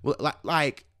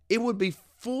 Like, it would be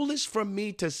foolish for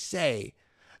me to say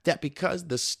that because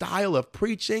the style of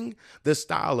preaching, the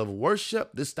style of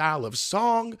worship, the style of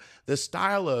song, the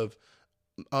style of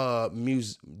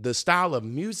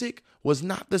music was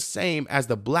not the same as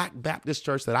the black Baptist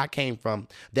church that I came from,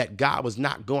 that God was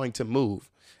not going to move.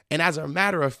 And as a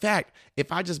matter of fact,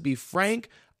 if I just be frank,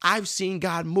 I've seen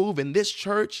God move in this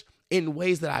church in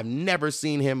ways that I've never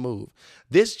seen him move.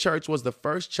 This church was the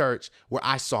first church where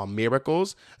I saw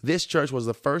miracles. This church was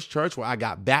the first church where I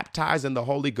got baptized in the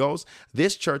Holy Ghost.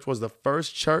 This church was the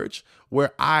first church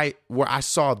where I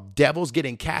saw devils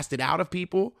getting casted out of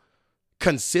people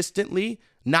consistently.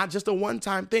 Not just a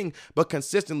one-time thing, but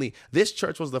consistently. This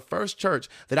church was the first church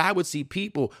that I would see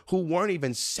people who weren't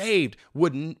even saved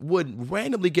would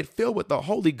randomly get filled with the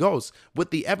Holy Ghost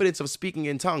with the evidence of speaking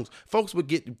in tongues. Folks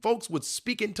would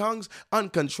speak in tongues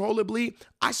uncontrollably.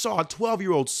 I saw a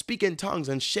 12-year-old speak in tongues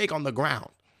and shake on the ground.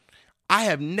 I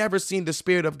have never seen the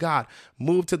Spirit of God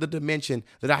move to the dimension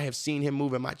that I have seen him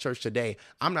move in my church today.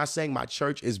 I'm not saying my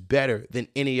church is better than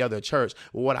any other church.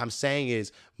 What I'm saying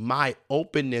is my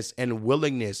openness and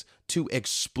willingness to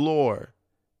explore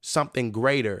something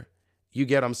greater. You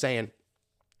get what I'm saying?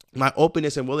 My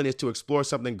openness and willingness to explore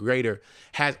something greater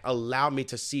has allowed me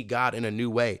to see God in a new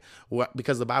way.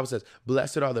 Because the Bible says,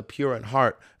 blessed are the pure in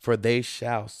heart, for they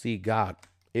shall see God.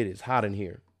 It is hot in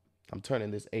here. I'm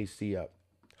turning this AC up.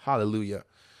 Hallelujah.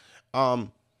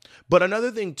 But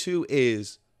another thing too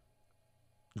is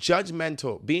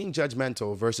being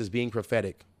judgmental versus being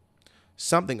prophetic.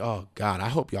 Oh God, I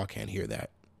hope y'all can't hear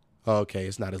that. Okay,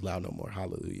 it's not as loud no more.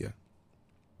 Hallelujah.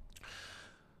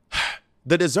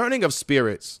 The discerning of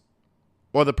spirits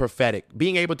or the prophetic,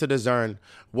 being able to discern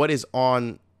what is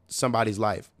on somebody's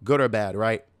life, good or bad,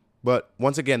 right? But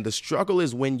once again, the struggle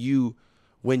is when you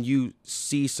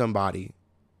see somebody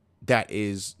that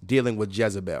is dealing with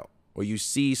Jezebel, or you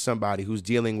see somebody who's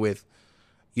dealing with,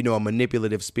 a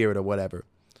manipulative spirit or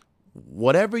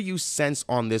whatever you sense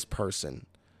on this person,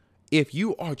 if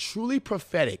you are truly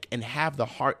prophetic and have the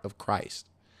heart of Christ,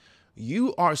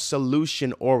 you are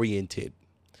solution oriented.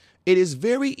 It is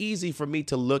very easy for me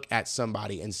to look at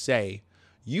somebody and say,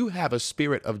 you have a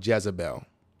spirit of Jezebel.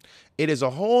 It is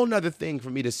a whole nother thing for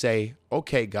me to say,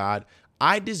 okay, God,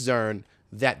 I discern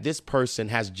that this person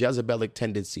has Jezebelic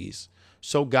tendencies.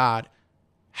 So God,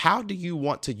 how do you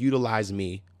want to utilize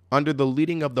me under the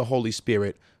leading of the Holy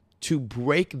Spirit to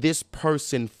break this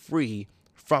person free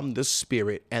from the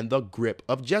spirit and the grip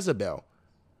of Jezebel?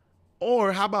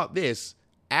 Or how about this?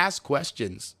 Ask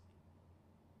questions.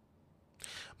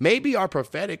 Maybe our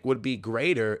prophetic would be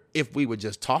greater if we would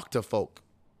just talk to folk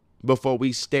before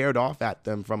we stared off at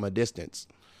them from a distance.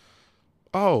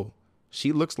 Oh,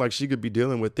 she looks like she could be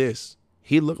dealing with this.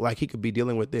 He looked like he could be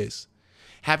dealing with this.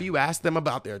 Have you asked them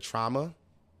about their trauma?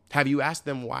 Have you asked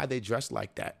them why they dress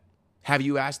like that? Have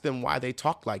you asked them why they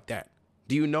talk like that?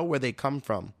 Do you know where they come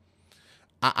from?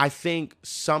 I think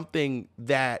something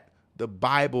that the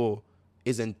Bible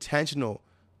is intentional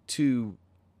to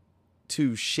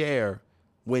share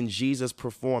when Jesus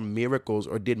performed miracles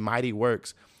or did mighty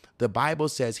works, the Bible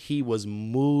says he was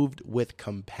moved with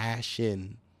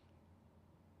compassion.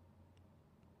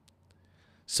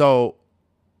 So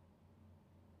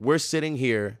we're sitting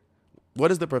here.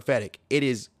 What is the prophetic? It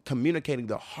is communicating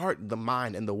the heart, the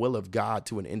mind, and the will of God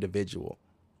to an individual.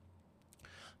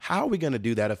 How are we going to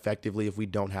do that effectively if we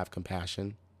don't have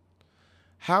compassion?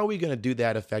 How are we going to do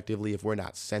that effectively if we're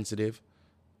not sensitive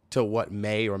to what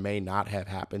may or may not have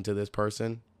happened to this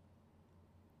person?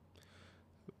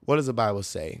 What does the Bible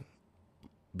say?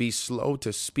 Be slow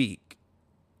to speak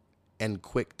and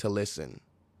quick to listen.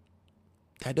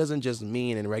 That doesn't just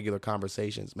mean in regular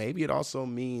conversations. Maybe it also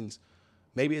means,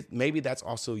 maybe that's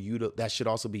also that should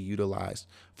also be utilized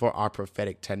for our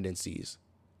prophetic tendencies.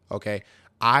 Okay,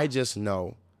 I just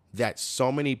know that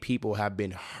so many people have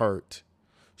been hurt,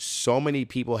 so many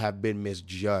people have been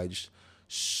misjudged,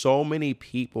 so many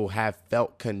people have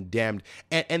felt condemned.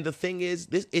 And the thing is,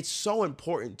 it's so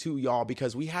important too, y'all,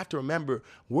 because we have to remember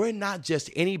we're not just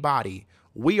anybody.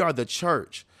 We are the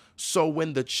church. So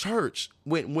when the church,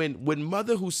 when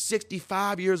mother who's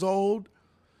 65 years old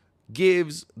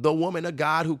gives the woman of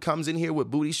God who comes in here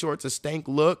with booty shorts a stank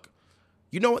look,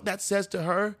 you know what that says to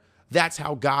her? That's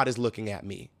how God is looking at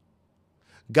me.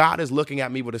 God is looking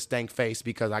at me with a stank face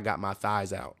because I got my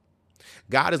thighs out.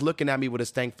 God is looking at me with a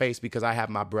stank face because I have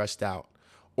my breast out.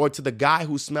 Or to the guy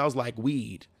who smells like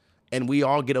weed and we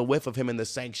all get a whiff of him in the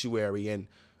sanctuary and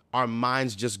our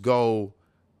minds just go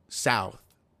south.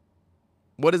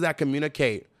 What does that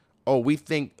communicate?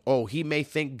 He may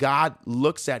think God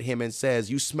looks at him and says,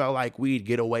 you smell like weed,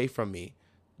 get away from me.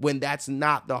 When that's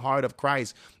not the heart of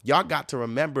Christ. Y'all got to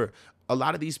remember, a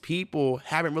lot of these people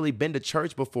haven't really been to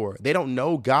church before. They don't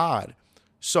know God.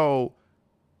 So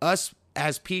us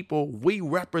as people, we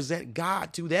represent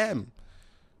God to them.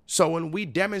 So when we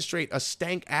demonstrate a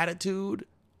stank attitude,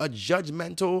 a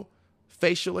judgmental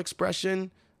facial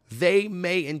expression, they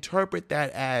may interpret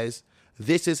that as,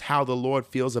 this is how the Lord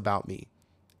feels about me.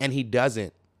 And he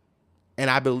doesn't. And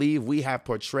I believe we have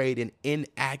portrayed an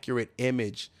inaccurate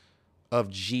image of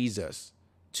Jesus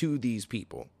to these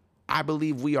people. I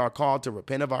believe we are called to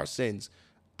repent of our sins.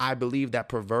 I believe that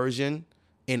perversion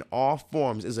in all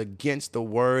forms is against the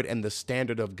word and the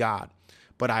standard of God.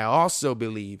 But I also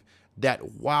believe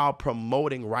that while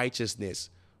promoting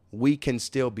righteousness, we can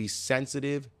still be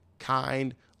sensitive,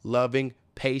 kind, loving,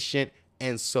 patient,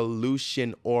 and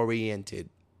solution-oriented.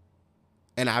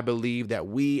 And I believe that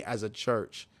we as a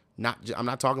church, I'm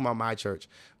not talking about my church,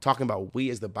 I'm talking about we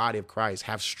as the body of Christ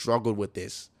have struggled with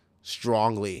this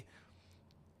strongly.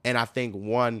 And I think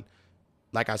number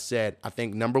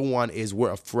one is we're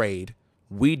afraid.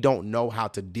 We don't know how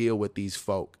to deal with these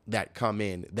folk that come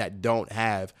in that don't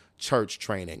have church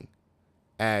training,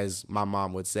 as my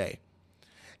mom would say.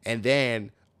 And then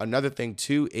another thing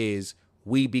too is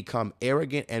we become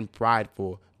arrogant and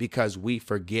prideful because we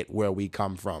forget where we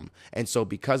come from. And so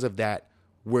because of that,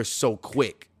 we're so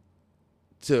quick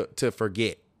to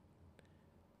forget.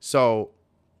 So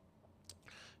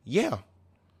yeah.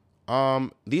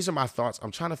 These are my thoughts.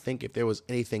 I'm trying to think if there was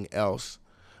anything else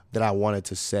that I wanted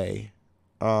to say.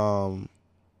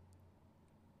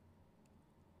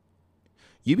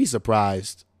 You'd be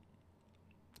surprised.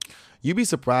 You'd be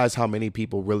surprised how many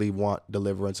people really want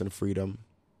deliverance and freedom.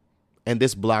 And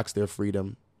this blocks their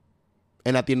freedom.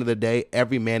 And at the end of the day,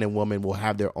 every man and woman will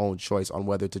have their own choice on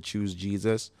whether to choose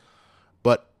Jesus.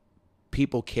 But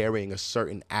people carrying a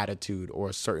certain attitude or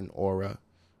a certain aura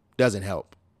doesn't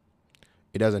help.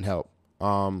 It doesn't help.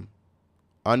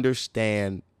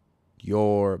 Understand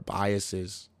your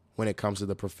biases when it comes to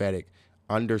the prophetic.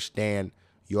 Understand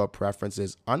your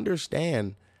preferences.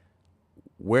 Understand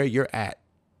where you're at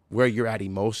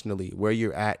emotionally, where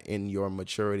you're at in your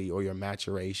maturity or your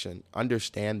maturation.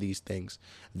 Understand these things.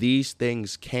 These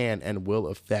things can and will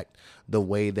affect the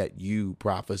way that you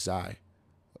prophesy,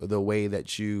 the way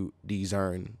that you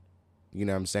discern. You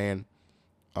know what I'm saying?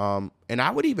 And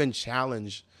I would even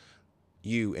challenge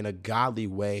you in a godly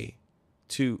way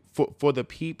for the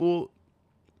people.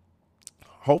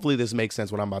 Hopefully this makes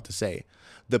sense what I'm about to say.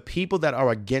 The people that are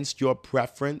against your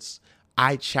preference,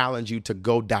 I challenge you to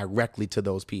go directly to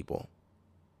those people.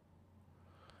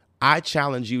 I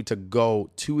challenge you to go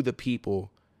to the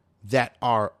people that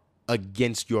are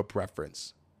against your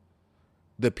preference.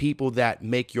 The people that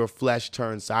make your flesh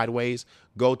turn sideways,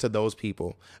 go to those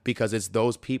people, because it's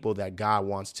those people that God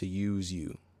wants to use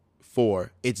you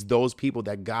for. It's those people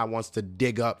that God wants to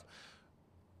dig up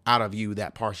out of you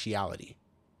that partiality.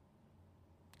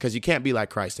 Because you can't be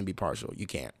like Christ and be partial. You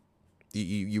can't.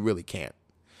 You really can't.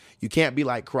 You can't be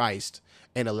like Christ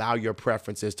and allow your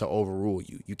preferences to overrule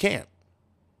you. You can't.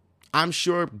 I'm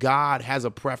sure God has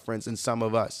a preference in some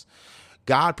of us.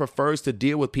 God prefers to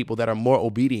deal with people that are more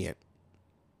obedient.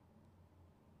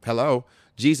 Hello?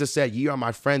 Jesus said, "Ye are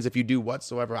my friends if you do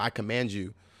whatsoever I command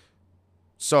you."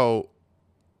 So,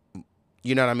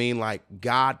 you know what I mean? Like,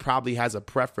 God probably has a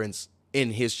preference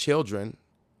in his children.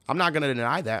 I'm not going to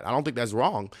deny that. I don't think that's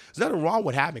wrong. There's nothing wrong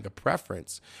with having a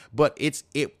preference, but it's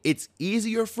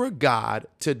easier for God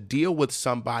to deal with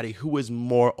somebody who is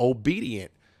more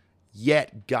obedient.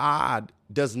 Yet God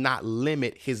does not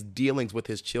limit his dealings with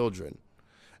his children.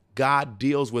 God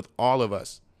deals with all of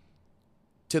us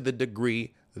to the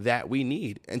degree that we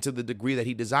need and to the degree that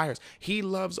he desires. He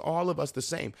loves all of us the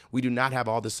same. We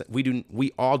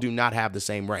all do not have the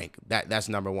same rank. That's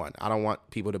number one. I don't want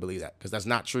people to believe that, because that's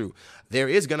not true. There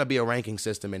is going to be a ranking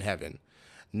system in heaven.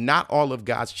 Not all of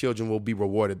God's children will be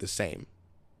rewarded the same.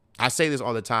 I say this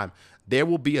all the time. There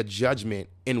will be a judgment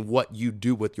in what you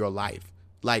do with your life.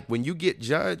 Like, when you get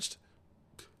judged,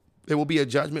 there will be a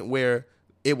judgment where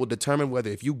it will determine whether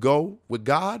if you go with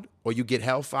God or you get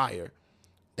hellfire.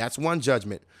 That's one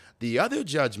judgment. The other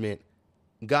judgment,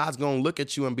 God's going to look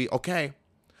at you and be, okay,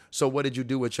 so what did you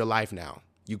do with your life now?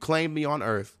 You claimed me on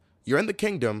earth. You're in the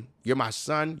kingdom. You're my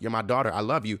son. You're my daughter. I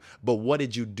love you. But what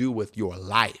did you do with your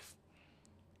life?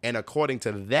 And according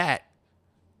to that,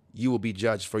 you will be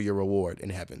judged for your reward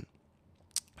in heaven.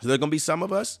 So there's going to be some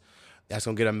of us that's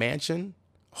going to get a mansion,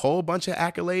 whole bunch of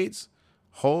accolades,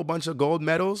 whole bunch of gold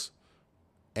medals,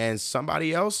 and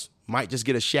somebody else might just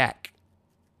get a shack,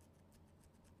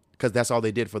 because that's all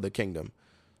they did for the kingdom.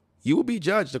 You will be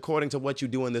judged according to what you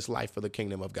do in this life for the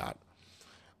kingdom of God.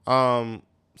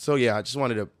 So yeah, I just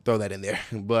wanted to throw that in there.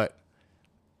 But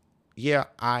yeah,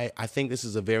 I think this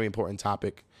is a very important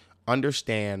topic.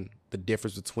 Understand the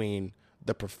difference between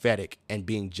the prophetic and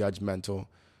being judgmental.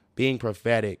 Being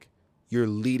prophetic, you're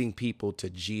leading people to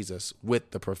Jesus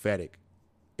with the prophetic.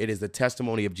 It is the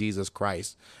testimony of Jesus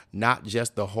Christ, not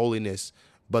just the holiness,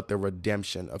 but the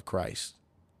redemption of Christ,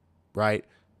 right?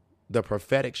 The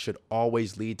prophetic should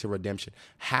always lead to redemption.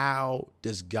 How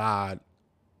does God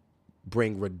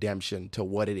bring redemption to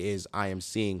what it is I am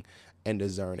seeing and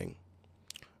discerning?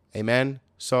 Amen.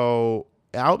 So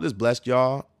I hope this blessed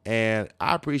y'all, and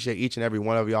I appreciate each and every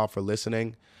one of y'all for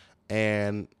listening,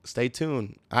 and stay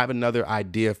tuned. I have another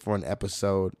idea for an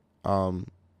episode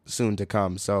soon to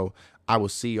come. So I will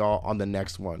see y'all on the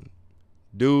next one.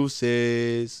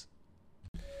 Deuces.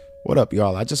 What up,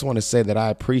 y'all? I just want to say that I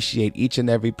appreciate each and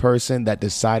every person that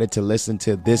decided to listen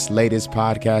to this latest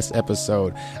podcast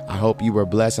episode. I hope you were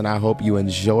blessed and I hope you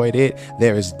enjoyed it.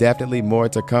 There is definitely more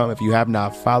to come. If you have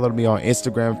not followed me on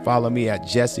Instagram, follow me at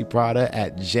Jesse Prada,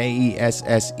 at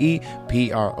JESSEPRODA,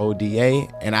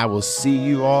 and I will see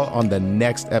you all on the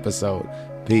next episode.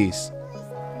 Peace.